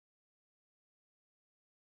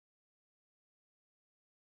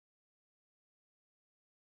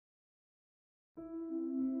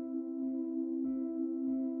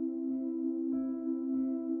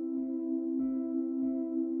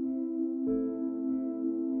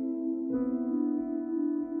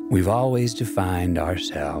We've always defined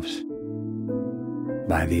ourselves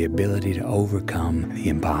by the ability to overcome the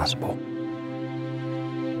impossible.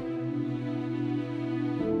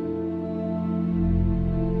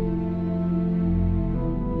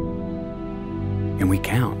 And we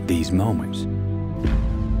count these moments.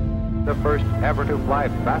 The first ever to fly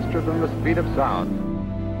faster than the speed of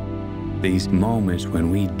sound. These moments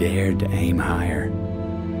when we dared to aim higher,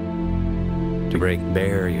 to break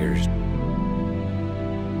barriers,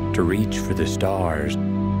 to reach for the stars.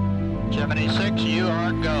 76, you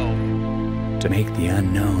are go. To make the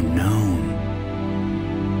unknown known.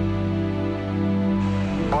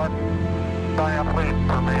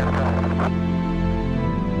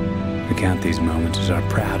 We count these moments as our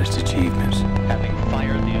proudest achievements. Having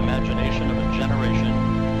fired the imagination of a generation.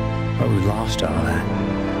 But we've lost all that.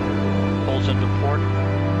 Pulls into port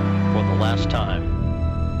for the last time.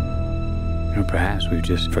 Or perhaps we've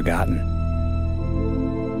just forgotten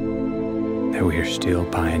that we are still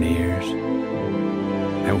pioneers,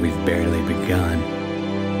 that we've barely begun,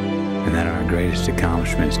 and that our greatest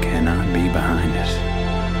accomplishments cannot be behind us,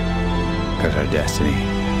 because our destiny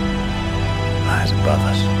lies above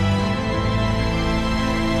us.